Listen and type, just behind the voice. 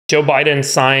Joe Biden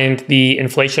signed the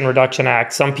Inflation Reduction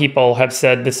Act. Some people have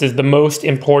said this is the most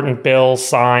important bill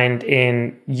signed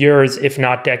in years, if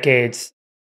not decades,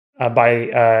 passed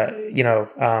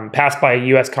by a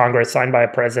U.S. Congress, signed by a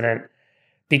president,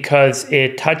 because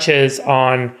it touches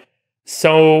on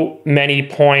so many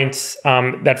points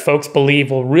that folks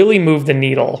believe will really move the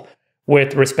needle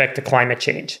with respect to climate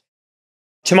change.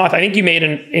 Chamath, I think you made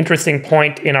an interesting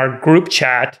point in our group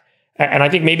chat, and I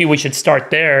think maybe we should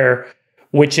start there,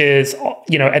 which is,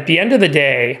 at the end of the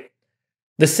day,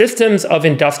 the systems of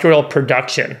industrial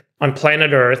production on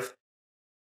planet Earth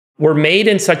were made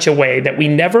in such a way that we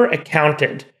never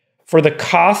accounted for the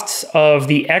costs of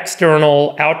the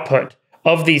external output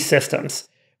of these systems,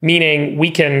 meaning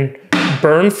we can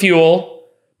burn fuel,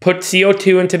 put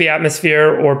CO2 into the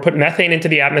atmosphere, or put methane into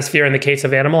the atmosphere in the case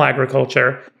of animal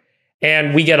agriculture,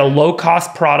 and we get a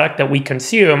low-cost product that we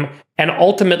consume, and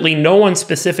ultimately no one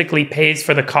specifically pays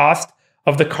for the cost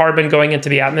of the carbon going into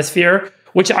the atmosphere,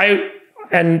 which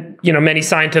many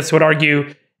scientists would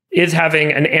argue is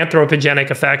having an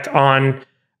anthropogenic effect on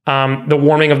the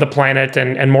warming of the planet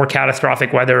and more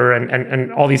catastrophic weather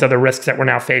and all these other risks that we're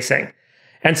now facing.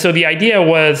 And so the idea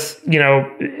was,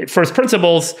 first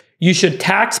principles, you should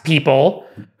tax people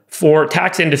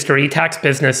tax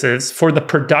businesses for the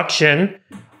production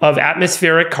of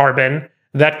atmospheric carbon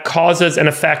that causes an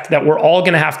effect that we're all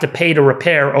going to have to pay to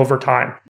repair over time.